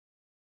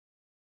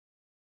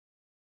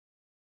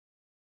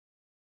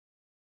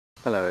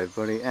Hello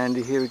everybody,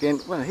 Andy here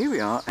again. Well, here we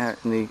are out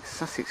in the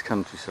Sussex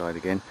countryside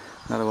again.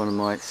 Another one of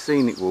my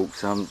scenic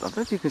walks. I don't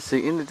know if you can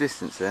see in the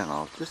distance there.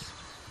 I'll just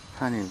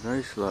pan in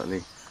very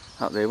slightly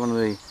up there. One of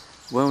the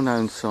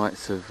well-known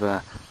sites of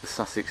the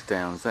Sussex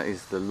Downs. That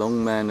is the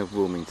Longman of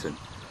Wilmington.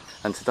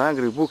 And today I'm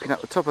going to be walking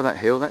up the top of that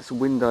hill. That's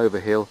Windover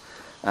Hill,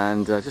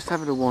 and just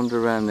having a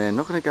wander around there.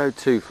 Not going to go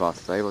too far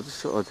today, but I'll just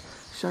sort of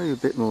show you a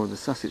bit more of the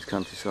Sussex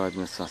countryside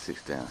and the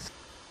Sussex Downs.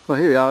 Well,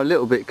 here we are a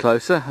little bit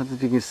closer. I don't know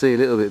if you can see a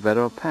little bit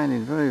better. I'll pan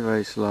in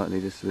very slightly,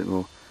 just a bit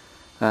more.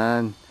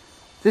 And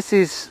this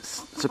is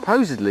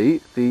supposedly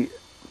the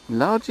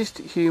largest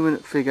human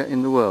figure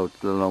in the world,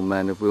 the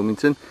Longman of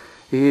Wilmington.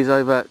 He is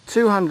over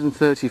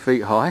 230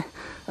 feet high,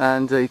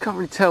 and you can't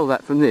really tell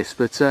that from this,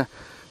 but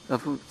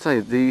I'll tell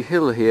you, the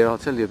hill here, I'll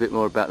tell you a bit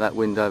more about that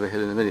Windover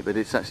Hill in a minute, but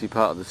it's actually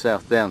part of the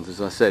South Downs,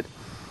 as I said.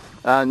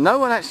 No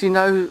one actually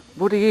knows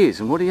what he is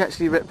and what he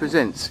actually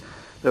represents.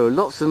 There are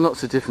lots and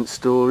lots of different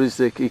stories.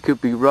 He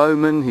could be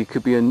Roman, he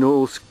could be a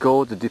Norse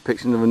god, a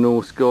depiction of a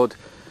Norse god.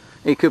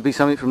 It could be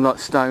something from like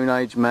Stone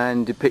Age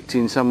man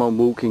depicting someone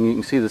walking. You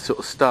can see the sort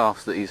of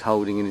staffs that he's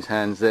holding in his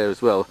hands there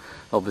as well.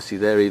 Obviously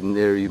they're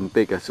even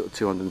bigger, sort of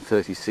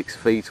 236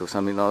 feet or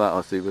something like that,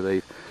 I do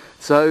believe.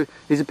 So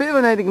he's a bit of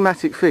an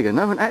enigmatic figure.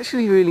 No one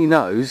actually really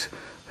knows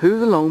who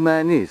the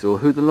Longman is, or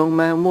who the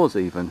Longman was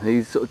even.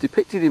 He's sort of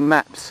depicted in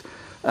maps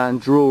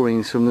and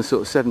drawings from the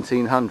sort of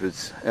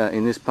 1700s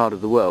in this part of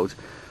the world.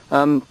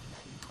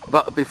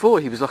 But before,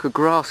 he was like a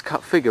grass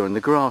cut figure, and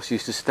the grass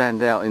used to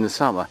stand out in the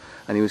summer,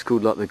 and he was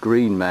called like the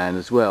Green Man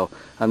as well.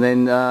 And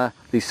then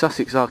the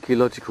Sussex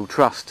Archaeological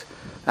Trust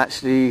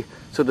actually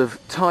sort of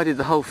tidied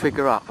the whole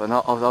figure up, and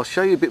I'll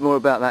show you a bit more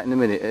about that in a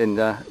minute, and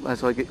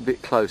as I get a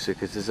bit closer,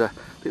 because there's a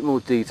bit more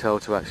detail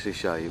to actually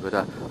show you, but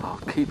I'll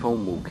keep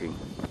on walking.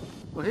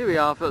 Well, here we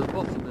are at the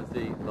bottom of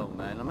the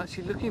Longman. I'm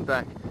actually looking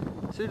back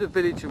to the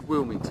village of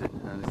Wilmington,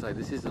 and they say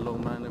this is the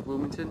Longman of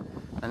Wilmington,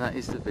 and that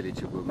is the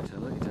village of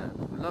Wilmington. Look at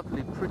that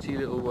lovely, pretty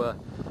little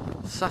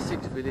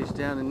Sussex village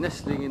down and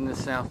nestling in the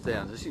South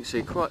Downs. As you can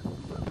see, quite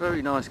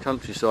very nice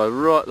countryside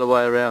right the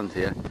way around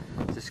here.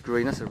 It's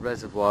green. That's a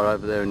reservoir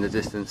over there in the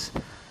distance,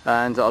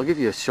 and I'll give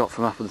you a shot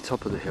from up at the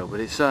top of the hill. But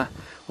it's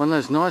one of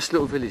those nice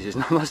little villages,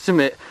 and I must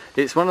admit,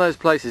 it's one of those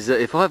places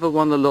that if I ever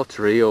won the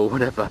lottery or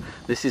whatever,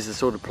 this is the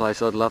sort of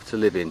place I'd love to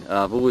live in.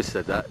 I've always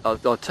said that. I'll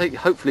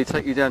hopefully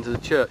take you down to the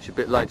church a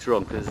bit later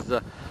on, because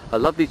there's a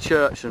lovely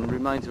church and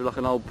remains of like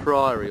an old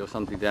priory or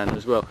something down there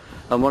as well,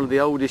 and one of the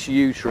oldest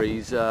yew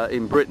trees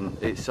in Britain.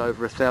 It's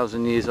over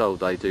 1,000 years old,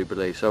 they do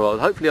believe. So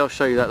hopefully I'll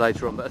show you that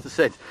later on. But as I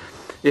said,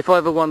 if I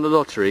ever won the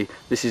lottery,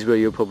 this is where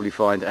you'll probably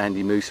find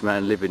Andy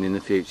Mooseman living in the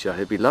future.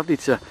 It'd be lovely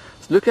to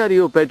look out of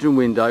your bedroom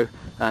window,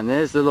 and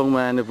there's the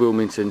Longman of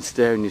Wilmington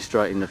staring you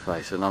straight in the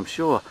face, and I'm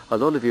sure a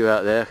lot of you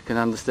out there can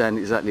understand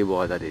exactly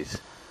why that is.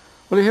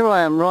 Well, here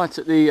I am right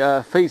at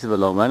the feet of the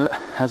Longman.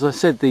 As I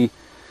said, the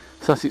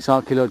Sussex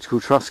Archaeological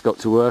Trust got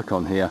to work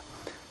on here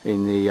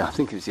in the, I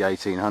think it was the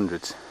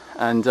 1800s,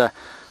 and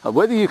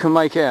whether you can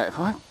make out, if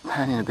I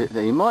pan in a bit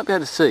there, you might be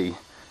able to see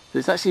that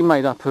it's actually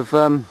made up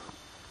of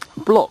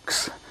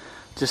blocks.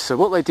 Just so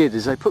what they did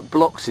is they put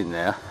blocks in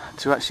there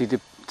to actually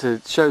to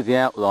show the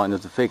outline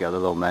of the figure, the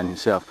Longman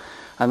himself,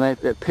 and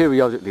they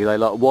periodically they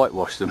like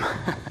whitewash them.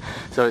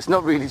 So it's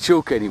not really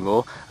chalk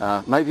anymore.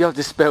 Maybe I've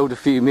dispelled a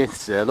few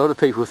myths there. A lot of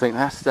people think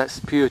that's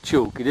pure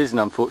chalk. It isn't,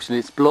 unfortunately.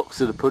 It's blocks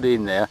that are put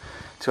in there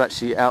to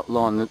actually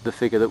outline the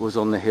figure that was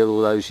on the hill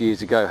all those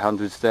years ago,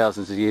 hundreds,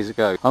 thousands of years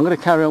ago. I'm going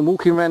to carry on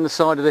walking around the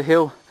side of the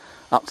hill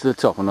up to the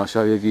top, and I'll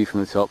show you a view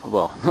from the top.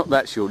 Well, not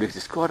that short,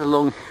 it's quite a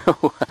long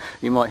hill.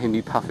 You might hear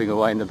me puffing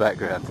away in the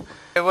background.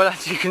 Yeah, well,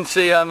 as you can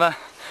see, I'm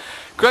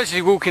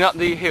gradually walking up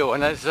the hill,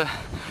 and as you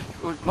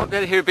might be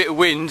able to hear a bit of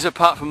wind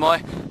apart from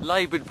my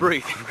laboured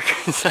breathing,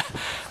 because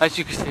as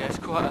you can see, it's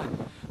quite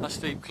a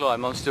steep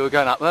climb. I'm still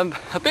going up.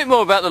 A bit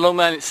more about the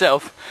Longman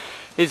itself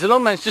is the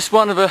Longman's just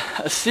one of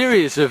a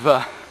series of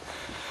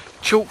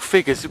chalk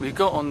figures that we've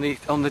got on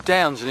the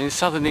Downs and in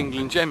southern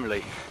England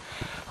generally.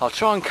 I'll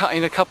try and cut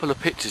in a couple of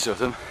pictures of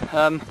them.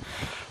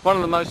 One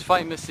of the most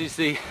famous is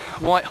the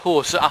White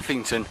Horse at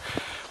Uffington,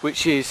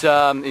 which is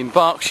in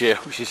Berkshire,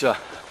 which is a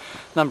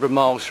number of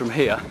miles from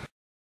here.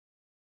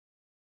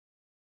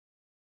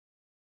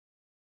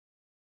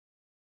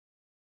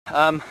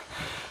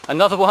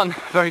 Another one,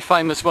 very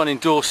famous one in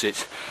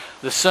Dorset,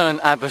 the Cerne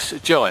Abbas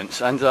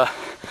Giants, and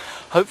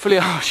hopefully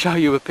I'll show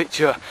you a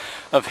picture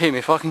of him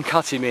if I can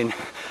cut him in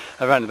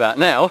around about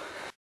now.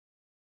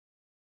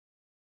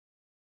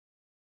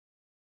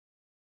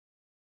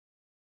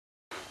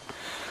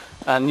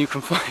 And you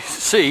can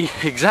see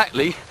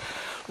exactly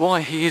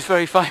why he is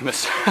very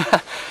famous.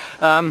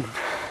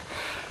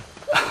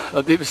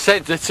 It was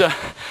said that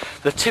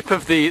the tip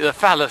of the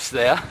phallus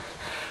there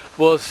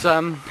was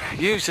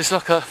used as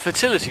like a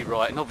fertility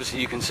rite, and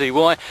obviously you can see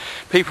why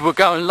people would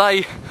go and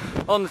lay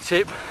on the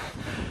tip,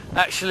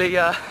 actually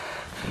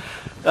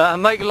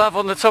make love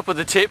on the top of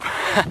the tip,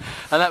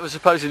 and that would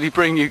supposedly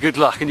bring you good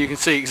luck, and you can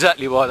see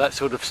exactly why that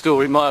sort of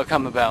story might have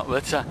come about.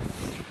 But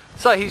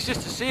so he's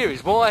just a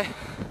series. Why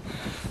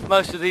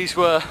most of these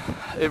were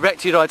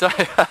erected. I'm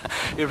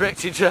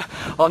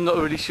not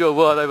really sure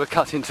why they were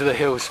cut into the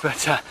hills,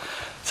 but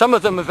some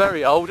of them are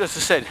very old. As I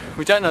said,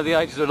 we don't know the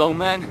age of the long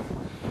man.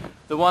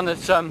 The one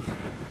that's the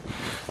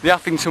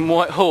Uffington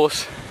White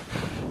Horse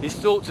is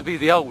thought to be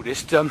the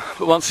oldest, but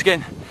once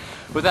again,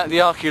 without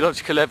the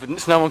archaeological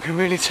evidence, no one can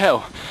really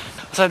tell.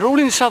 So they're all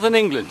in southern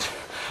England.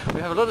 We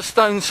have a lot of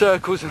stone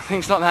circles and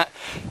things like that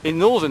in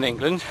northern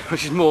England,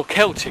 which is more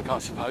Celtic, I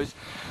suppose.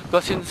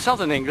 But in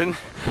southern England,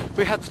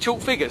 we have the chalk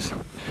figures.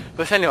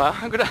 But anyway,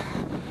 I'm going to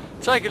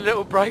take a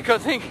little break, I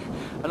think,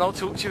 and I'll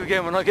talk to you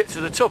again when I get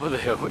to the top of the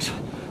hill, which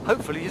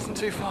hopefully isn't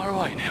too far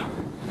away now.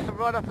 I'm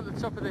right up at the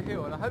top of the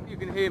hill, and I hope you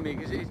can hear me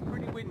because it is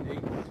pretty windy.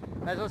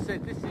 As I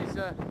said, this is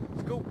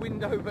it's called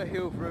Windover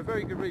Hill for a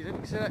very good reason. You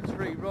can see that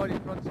tree right in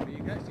front of me. You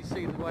can actually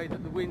see the way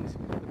that the wind,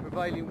 the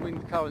prevailing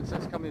wind currents,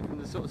 that's coming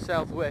from the sort of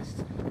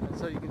southwest, and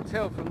so you can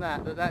tell from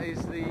that that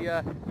is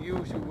the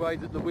usual way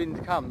that the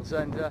wind comes.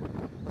 And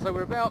so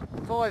we're about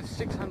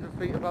 500-600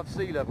 feet above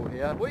sea level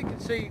here. What you can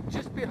see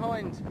just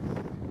behind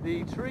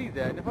the tree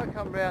there, and if I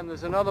come round,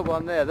 there's another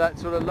one there, that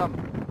sort of lump.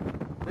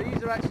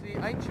 These are actually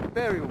ancient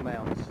burial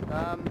mounds,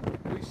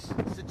 which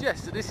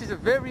suggests that this is a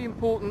very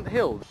important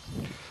hill.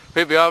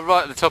 Here we are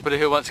right at the top of the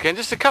hill once again.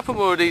 Just a couple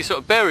more of these sort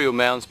of burial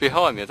mounds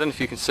behind me. I don't know if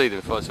you can see them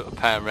if I sort of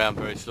pan around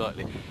very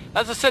slightly.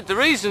 As I said, the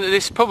reason that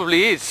this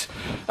probably is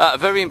a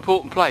very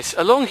important place,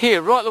 along here,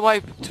 right the way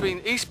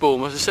between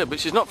Eastbourne, as I said,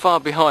 which is not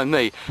far behind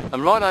me,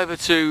 and right over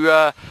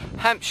to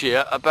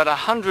Hampshire, about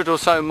 100 or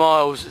so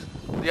miles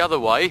the other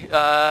way,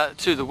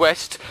 to the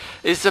west,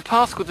 is a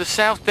path called the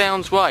South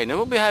Downs Way. Now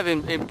what we have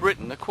in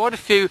Britain are quite a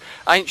few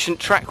ancient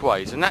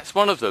trackways, and that's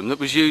one of them that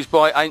was used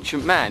by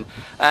ancient man.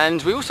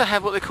 And we also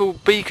have what they call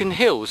Beacon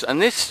Hills,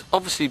 and this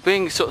obviously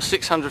being sort of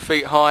 600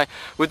 feet high,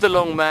 with the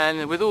long man,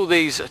 and with all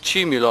these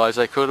tumuli as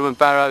they call them, and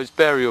barrows,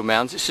 burial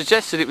mounds, it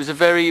suggests that it was a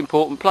very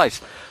important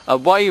place. A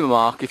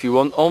waymark, if you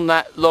want, on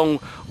that long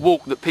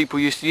walk that people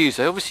used to use.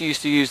 They obviously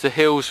used to use the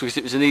hills because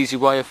it was an easy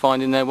way of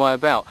finding their way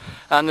about.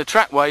 And the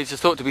trackways are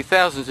thought to be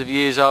thousands of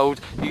years old,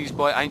 used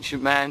by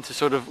ancient man to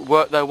sort of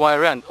work their way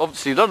around.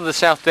 Obviously a lot of the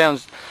South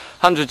Downs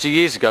hundreds of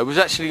years ago was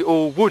actually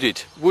all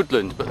woodland,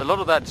 but a lot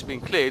of that has been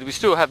cleared. We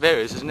still have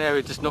areas, there's an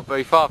area just not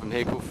very far from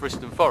here called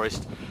Friston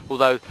Forest,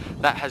 although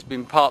that has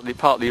been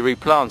partly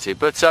replanted.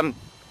 But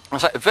I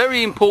say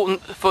very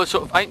important for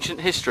sort of ancient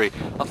history.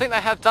 I think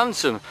they have done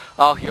some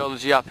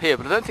archaeology up here,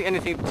 but I don't think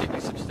anything particularly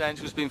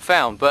substantial has been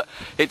found. But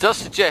it does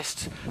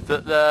suggest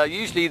that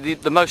usually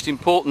the most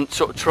important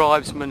sort of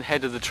tribesmen,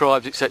 head of the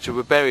tribes, etc.,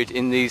 were buried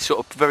in these sort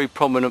of very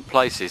prominent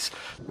places.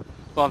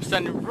 Well, I'm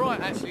standing right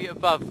actually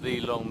above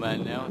the long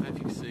man now. I don't know if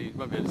you can see, you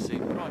won't be able to see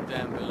right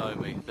down below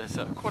me. There's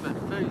quite a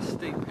very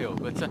steep hill,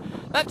 but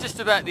that's just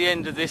about the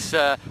end of this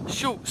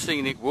short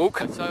scenic walk.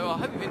 So I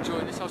hope you've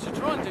enjoyed this. I shall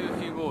try and do a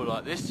few more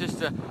like this,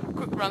 just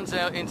quick runs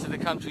out into the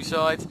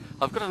countryside.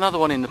 I've got another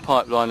one in the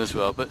pipeline as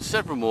well, but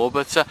several more.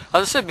 But as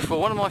I said before,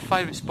 one of my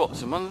favourite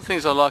spots, and one of the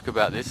things I like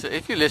about this,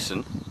 if you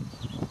listen,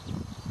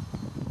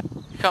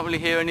 you can't really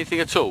hear anything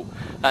at all.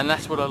 And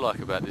that's what I like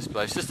about this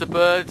place. Just the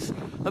birds,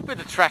 a bit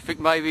of traffic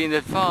maybe in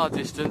the far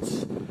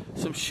distance,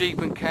 some sheep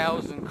and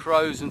cows and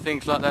crows and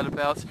things like that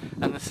about,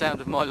 and the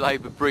sound of my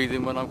laboured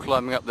breathing when I'm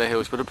climbing up the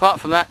hills. But apart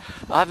from that,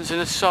 I haven't seen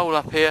a soul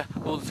up here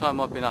all the time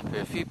I've been up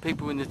here. A few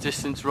people in the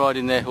distance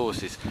riding their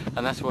horses,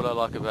 and that's what I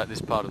like about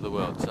this part of the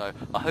world. So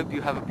I hope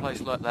you have a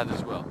place like that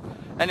as well.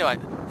 Anyway,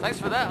 thanks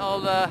for that.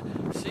 I'll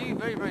see you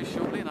very, very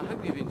shortly, and I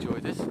hope you've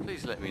enjoyed this.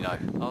 Please let me know.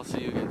 I'll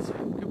see you again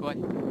soon. Goodbye.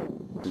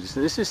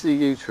 This is the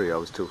yew tree I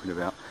was talking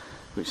about,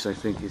 which they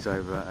think is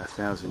over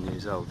 1,000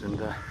 years old,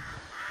 and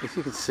if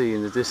you can see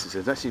in the distance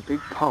there's actually big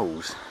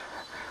poles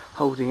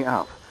holding it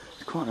up.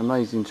 It's quite an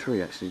amazing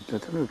tree actually. I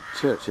don't know if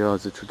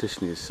churchyards are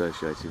traditionally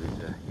associated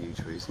with yew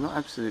trees, I'm not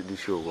absolutely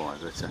sure why,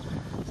 but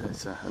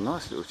it's a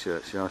nice little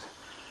churchyard.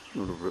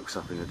 Little rooks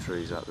up in the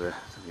trees up there,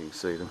 so you can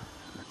see them.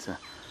 But,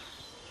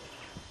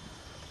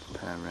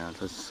 pan round,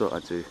 I just thought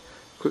I'd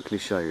quickly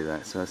show you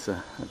that. So it's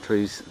a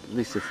tree's at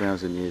least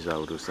 1,000 years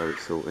old or so,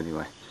 it's thought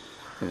anyway.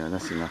 Anyway,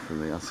 that's enough for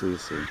me. I'll see you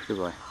soon.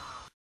 Goodbye.